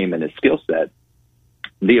 6'7" frame and his skill set,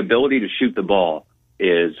 the ability to shoot the ball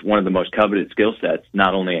is one of the most coveted skill sets,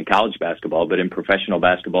 not only in college basketball but in professional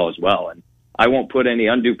basketball as well. And I won't put any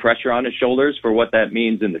undue pressure on his shoulders for what that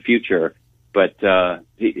means in the future. But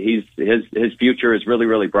his future is really,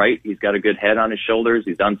 really bright. He's got a good head on his shoulders.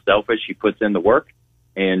 He's unselfish. He puts in the work,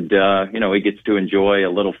 and he gets to enjoy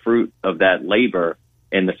a little fruit of that labor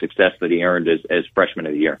and the success that he earned as freshman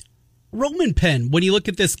of the year. Roman Penn, when you look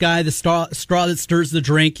at this guy, the straw that stirs the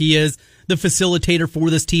drink, he is the facilitator for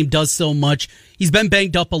this team, does so much. He's been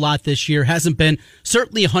banged up a lot this year, hasn't been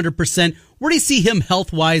certainly 100%. Where do you see him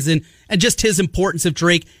health-wise and just his importance if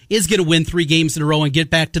Drake is going to win 3 games in a row and get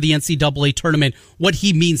back to the NCAA tournament, what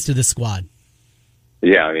he means to the squad?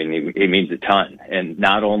 Yeah, I mean, he means a ton. And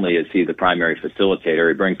not only is he the primary facilitator,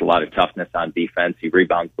 he brings a lot of toughness on defense. He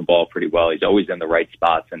rebounds the ball pretty well. He's always in the right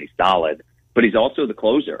spots, and he's solid. But he's also the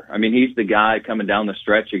closer. I mean, he's the guy coming down the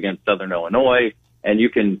stretch against Southern Illinois, and you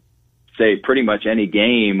can say pretty much any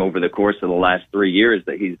game over the course of the last 3 years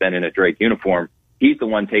that he's been in a Drake uniform, he's the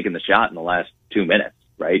one taking the shot in the last 2 minutes,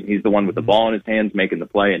 right? He's the one with the ball in his hands, making the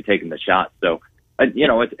play and taking the shot. So, as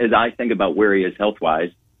I think about where he is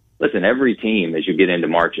health-wise, listen, every team as you get into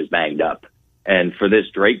March is banged up. And for this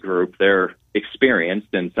Drake group, they're experienced,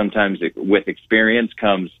 and sometimes with experience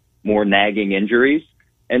comes more nagging injuries.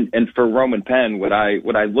 And for Roman Penn, what I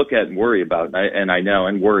look at and worry about,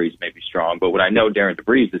 and worries may be strong, but what I know Darren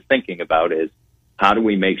DeVries is thinking about is how do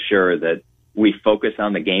we make sure that we focus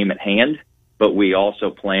on the game at hand, but we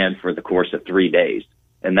also plan for the course of 3 days.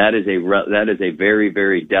 And that is a very,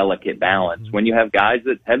 very delicate balance when you have guys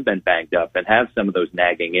that have been banged up and have some of those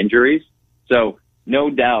nagging injuries. So no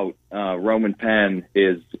doubt Roman Penn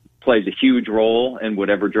plays a huge role in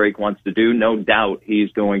whatever Drake wants to do. No doubt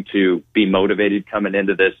he's going to be motivated coming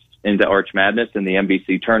into Arch Madness in the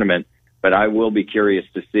NBC tournament. But I will be curious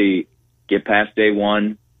to see, get past day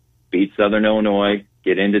 1, beat Southern Illinois,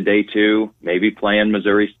 get into day 2, maybe play in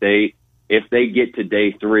Missouri State. If they get to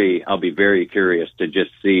day 3, I'll be very curious to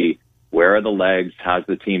just see where are the legs, how's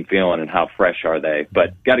the team feeling, and how fresh are they.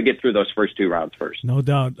 But got to get through those first 2 rounds first. No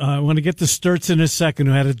doubt. I want to get to Sturtz in a second,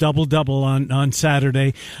 who had a double-double on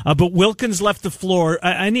Saturday. But Wilkins left the floor.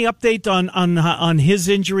 Any update on his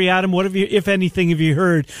injury, Adam? What have you, if anything, have you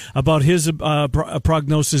heard about his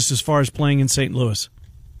prognosis as far as playing in St. Louis?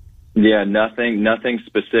 Yeah, nothing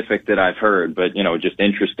specific that I've heard, but just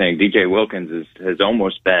interesting. DJ Wilkins has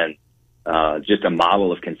almost been just a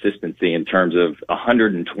model of consistency in terms of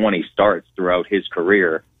 120 starts throughout his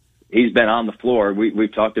career. He's been on the floor.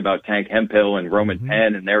 We've talked about Tank Hemphill and Roman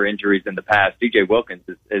Penn and their injuries in the past. DJ Wilkins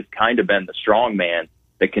has kind of been the strong man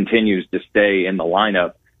that continues to stay in the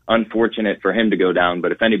lineup. Unfortunate for him to go down,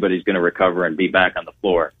 but if anybody's going to recover and be back on the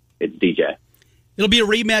floor, it's DJ. It'll be a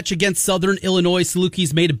rematch against Southern Illinois.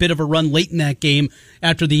 Salukis made a bit of a run late in that game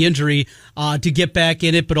after the injury to get back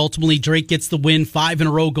in it, but ultimately Drake gets the win, 5 in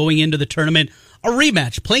a row going into the tournament. A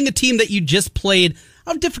rematch, playing a team that you just played.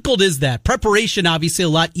 How difficult is that? Preparation, obviously, a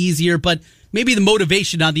lot easier, but maybe the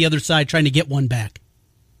motivation on the other side trying to get one back.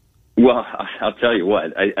 Well, I'll tell you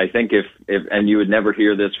what. I think if and you would never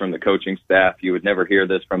hear this from the coaching staff, you would never hear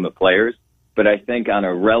this from the players, but I think on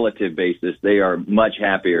a relative basis, they are much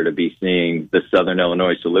happier to be seeing the Southern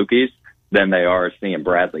Illinois Salukis than they are seeing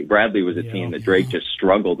Bradley. Bradley was a team that Drake just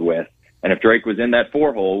struggled with. And if Drake was in that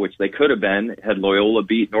 4-hole, which they could have been, had Loyola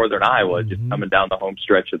beat Northern Iowa just coming down the home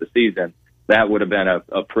stretch of the season, that would have been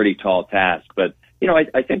a pretty tall task. But,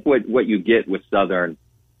 I think what you get with Southern,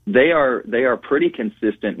 they are pretty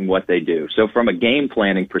consistent in what they do. So from a game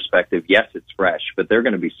planning perspective, yes, it's fresh, but they're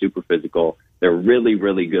going to be super physical. They're really,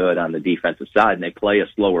 really good on the defensive side, and they play a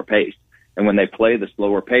slower pace. And when they play the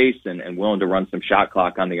slower pace and willing to run some shot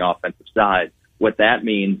clock on the offensive side, what that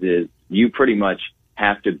means is you pretty much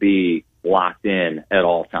have to be locked in at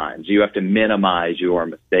all times. You have to minimize your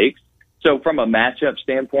mistakes. So from a matchup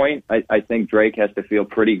standpoint, I think Drake has to feel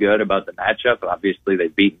pretty good about the matchup. Obviously,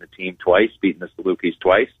 they've beaten the team twice, beaten the Salukis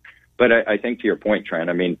twice. But I think to your point,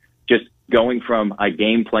 Trent, I mean, just going from I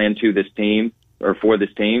game plan to this team or for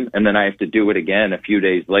this team, and then I have to do it again a few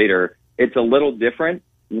days later, it's a little different.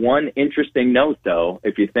 One interesting note, though,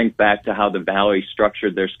 if you think back to how the Valley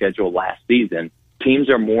structured their schedule last season, teams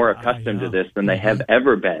are more accustomed to this than they have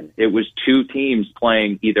ever been. It was 2 teams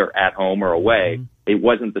playing either at home or away. It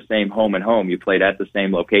wasn't the same home and home. You played at the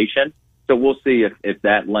same location. So we'll see if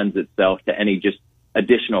that lends itself to any just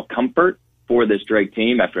additional comfort for this Drake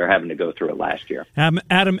team after having to go through it last year.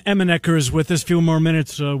 Adam Emenecker is with us. A few more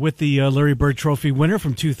minutes with the Larry Bird Trophy winner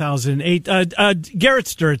from 2008. Garrett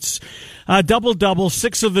Sturtz, double-double.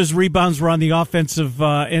 6 of his rebounds were on the offensive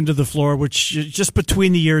end of the floor, which just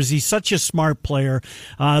between the years, he's such a smart player.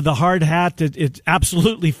 The hard hat, it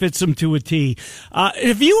absolutely fits him to a T.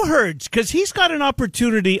 Have you heard, because he's got an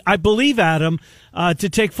opportunity, I believe, Adam, to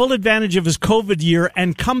take full advantage of his COVID year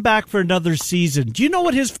and come back for another season. Do you know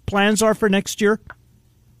what his plans are for next year?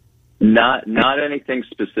 Not anything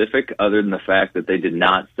specific other than the fact that they did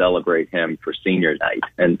not celebrate him for senior night.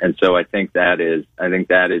 And so I think that is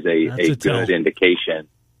a good indication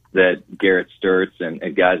that Garrett Sturtz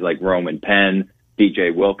and guys like Roman Penn,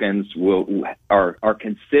 DJ Wilkins are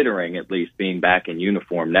considering at least being back in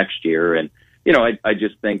uniform next year. And, I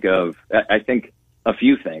just think a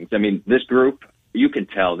few things. I mean, this group, you can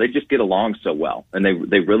tell they just get along so well, and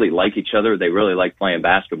they really like each other. They really like playing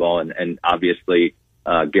basketball, and obviously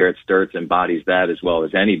Garrett Sturtz embodies that as well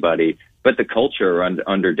as anybody. But the culture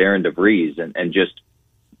under Darren DeVries and just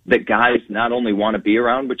that guys not only want to be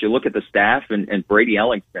around, but you look at the staff and Brady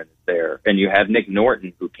Ellington is there, and you have Nick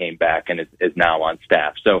Norton who came back and is now on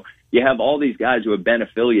staff. So you have all these guys who have been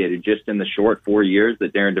affiliated just in the short 4 years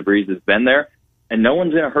that Darren DeVries has been there. And no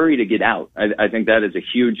one's in a hurry to get out. I think that is a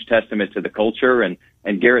huge testament to the culture, and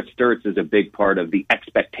Garrett Sturtz is a big part of the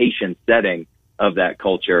expectation setting of that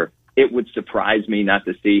culture. It would surprise me not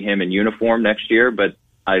to see him in uniform next year, but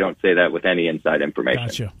I don't say that with any inside information.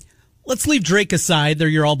 Gotcha. Let's leave Drake aside. They're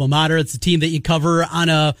your alma mater. It's a team that you cover on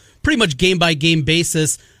a pretty much game-by-game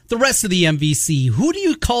basis. The rest of the MVC, who do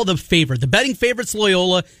you call the favorite? The betting favorite's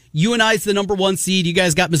Loyola. UNI's the number 1 seed. You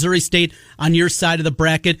guys got Missouri State on your side of the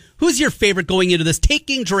bracket. Who's your favorite going into this,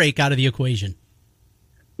 taking Drake out of the equation?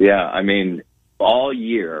 Yeah, I mean, all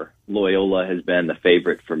year, Loyola has been the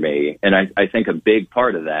favorite for me. And I think a big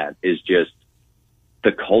part of that is just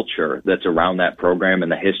the culture that's around that program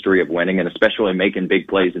and the history of winning, and especially making big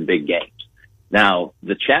plays in big games. Now,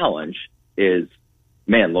 the challenge is,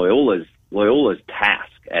 man, Loyola's task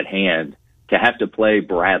at hand to have to play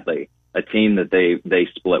Bradley, a team that they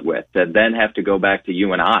split with, to then have to go back to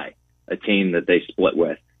UNI, a team that they split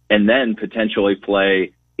with, and then potentially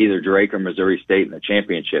play either Drake or Missouri State in the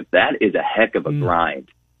championship. That is a heck of a grind.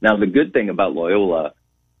 Now, the good thing about Loyola,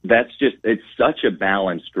 it's such a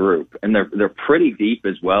balanced group, and they're pretty deep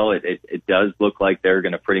as well. It does look like they're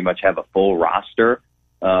going to pretty much have a full roster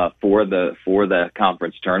for the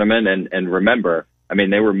conference tournament. And remember, I mean,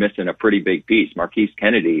 they were missing a pretty big piece. Marquise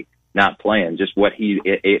Kennedy not playing, just what he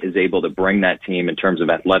is able to bring that team in terms of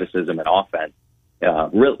athleticism and offense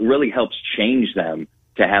really helps change them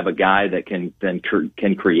to have a guy that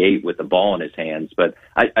can create with the ball in his hands. But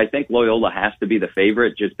I think Loyola has to be the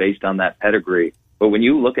favorite just based on that pedigree. But when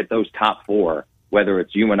you look at those top 4, whether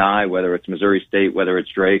it's UNI, whether it's Missouri State, whether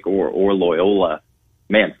it's Drake or Loyola,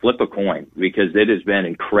 man, flip a coin, because it has been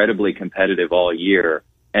incredibly competitive all year.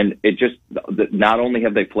 And it just, not only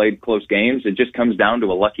have they played close games, it just comes down to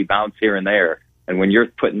a lucky bounce here and there. And when you're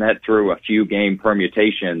putting that through a few game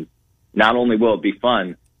permutations, not only will it be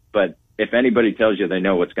fun, but if anybody tells you they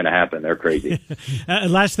know what's going to happen, they're crazy.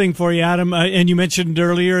 Last thing for you, Adam, and you mentioned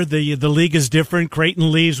earlier the league is different.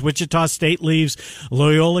 Creighton leaves, Wichita State leaves,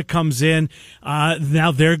 Loyola comes in.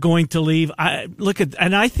 Now they're going to leave.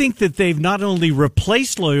 And I think that they've not only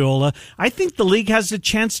replaced Loyola, I think the league has a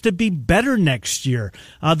chance to be better next year.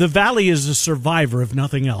 The Valley is a survivor, if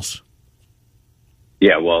nothing else.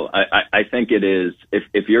 Yeah, well, I think it is.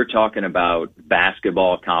 If you're talking about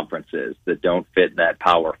basketball conferences that don't fit that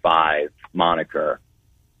Power 5 moniker,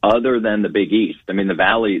 other than the Big East, I mean, the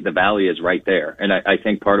Valley is right there. And I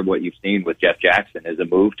think part of what you've seen with Jeff Jackson is a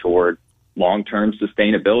move toward long-term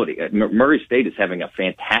sustainability. Murray State is having a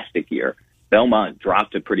fantastic year. Belmont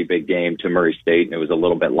dropped a pretty big game to Murray State, and it was a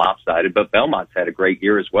little bit lopsided, but Belmont's had a great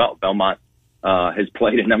year as well. Belmont has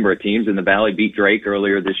played a number of teams in the Valley, beat Drake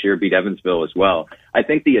earlier this year, beat Evansville as well. I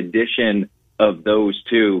think the addition of those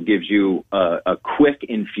two gives you a quick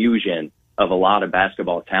infusion of a lot of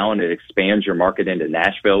basketball talent. It expands your market into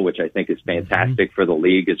Nashville, which I think is fantastic for the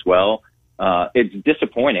league as well. It's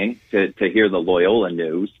disappointing to hear the Loyola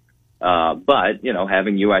news, but,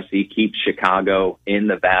 having UIC keep Chicago in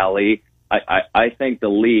the Valley, I think the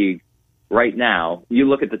league right now, you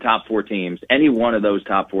look at the top 4 teams, any one of those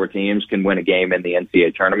top 4 teams can win a game in the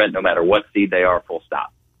NCAA tournament, no matter what seed they are, full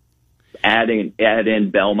stop. Add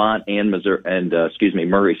in Belmont and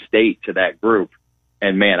Murray State to that group.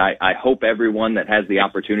 And man, I hope everyone that has the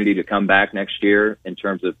opportunity to come back next year in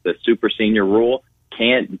terms of the super senior rule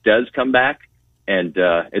does come back. And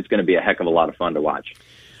it's going to be a heck of a lot of fun to watch.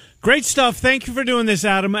 Great stuff. Thank you for doing this,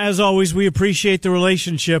 Adam. As always, we appreciate the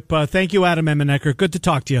relationship. Thank you, Adam Emenecker. Good to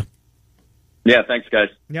talk to you. Yeah, thanks, guys.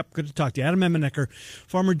 Yep, good to talk to you. Adam Emenecker,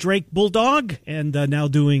 former Drake Bulldog, and now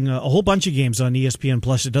doing a whole bunch of games on ESPN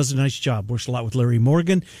Plus. It does a nice job. Works a lot with Larry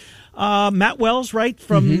Morgan. Matt Wells, right?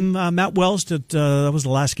 From Matt Wells, that was the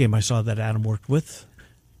last game I saw that Adam worked with.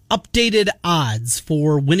 Updated odds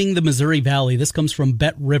for winning the Missouri Valley. This comes from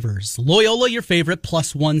Bet Rivers. Loyola, your favorite,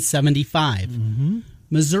 plus 175.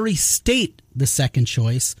 Missouri State, the second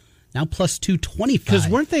choice, now plus 225. Because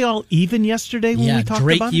weren't they all even yesterday when we talked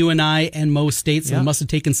Drake, about it? UNI, and Mo State, so they must have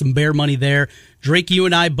taken some bear money there. Drake,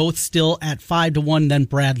 UNI, both still at 5-1, then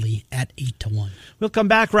Bradley at 8-1. We'll come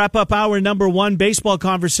back, wrap up hour number one. Baseball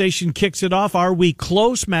conversation kicks it off. Are we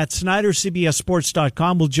close? Matt Snyder,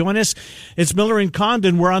 CBSSports.com, will join us. It's Miller and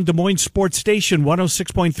Condon. We're on Des Moines Sports Station,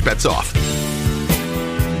 106.3. Bets off.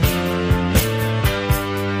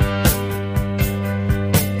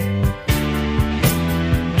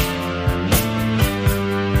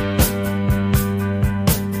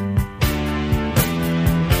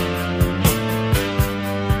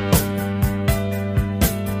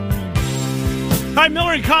 Hi,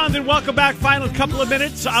 Miller and Condon. Welcome back. Final couple of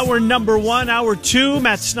minutes. Hour number one. Hour two.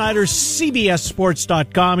 Matt Snyder,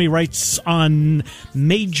 CBSSports.com. He writes on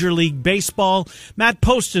Major League Baseball. Matt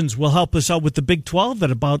Postins will help us out with the Big 12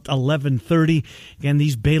 at about 11:30. Again,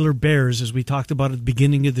 these Baylor Bears, as we talked about at the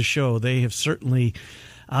beginning of the show, they have certainly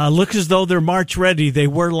look as though they're March ready. They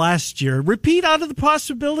were last year. Repeat out of the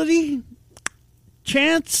possibility?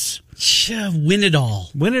 Chance? Win it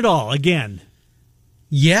all. Win it all again.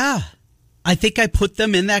 Yeah. I think I put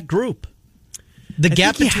them in that group. The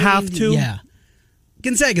gap think you between, have to. Yeah.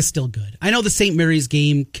 Gonzaga's still good. I know the St. Mary's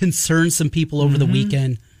game concerned some people over the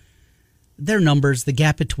weekend. Their numbers, the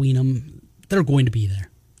gap between them, they're going to be there.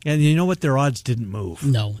 And you know what? Their odds didn't move.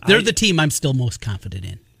 No. They're the team I'm still most confident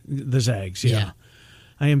in. The Zags, yeah.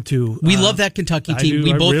 I am too. We love that Kentucky team.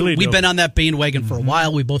 We've been on that bandwagon for a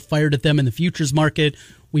while. We both fired at them in the futures market.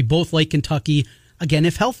 We both like Kentucky, again,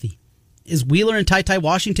 if healthy. Is Wheeler and Ty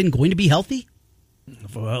Washington going to be healthy?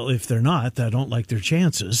 Well, if they're not, I don't like their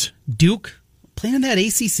chances. Duke playing in that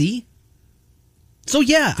ACC? So,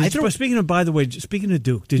 yeah. Speaking of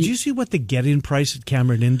Duke, did you see what the get-in price at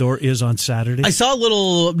Cameron Indoor is on Saturday? I saw a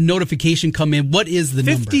little notification come in. What is the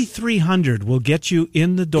number? $5,300 will get you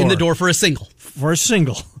in the door. In the door for a single. To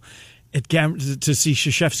see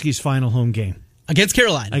Krzyzewski's final home game. Against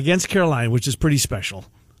Carolina. Which is pretty special.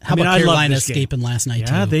 How about Carolina escaping last night,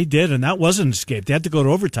 too? Yeah, they did, and that wasn't an escape. They had to go to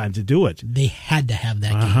overtime to do it. They had to have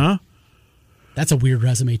that game. That's a weird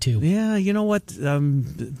resume, too. Yeah, you know what?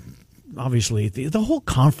 Obviously, the whole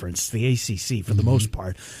conference, the ACC, for the most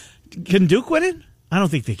part. Can Duke win it? I don't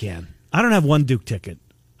think they can. I don't have one Duke ticket.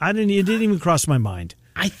 It didn't even cross my mind.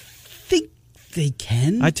 I think they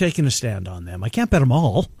can. I've taken a stand on them. I can't bet them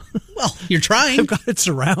all. Well, you're trying. I've got it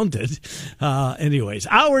surrounded. Anyways,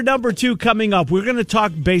 hour number two coming up. We're going to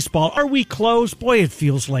talk baseball. Are we close? Boy, it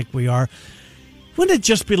feels like we are. Wouldn't it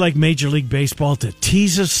just be like Major League Baseball to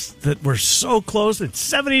tease us that we're so close? It's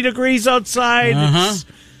 70 degrees outside. It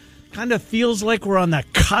kind of feels like we're on the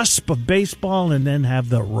cusp of baseball and then have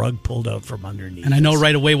the rug pulled out from underneath. And I know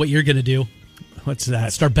right away what you're going to do. What's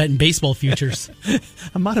that? Start betting baseball futures.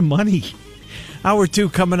 I'm out of money. Hour two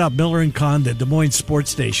coming up. Miller and Condon, Des Moines Sports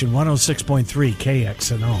Station, 106.3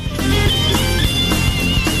 KXNO.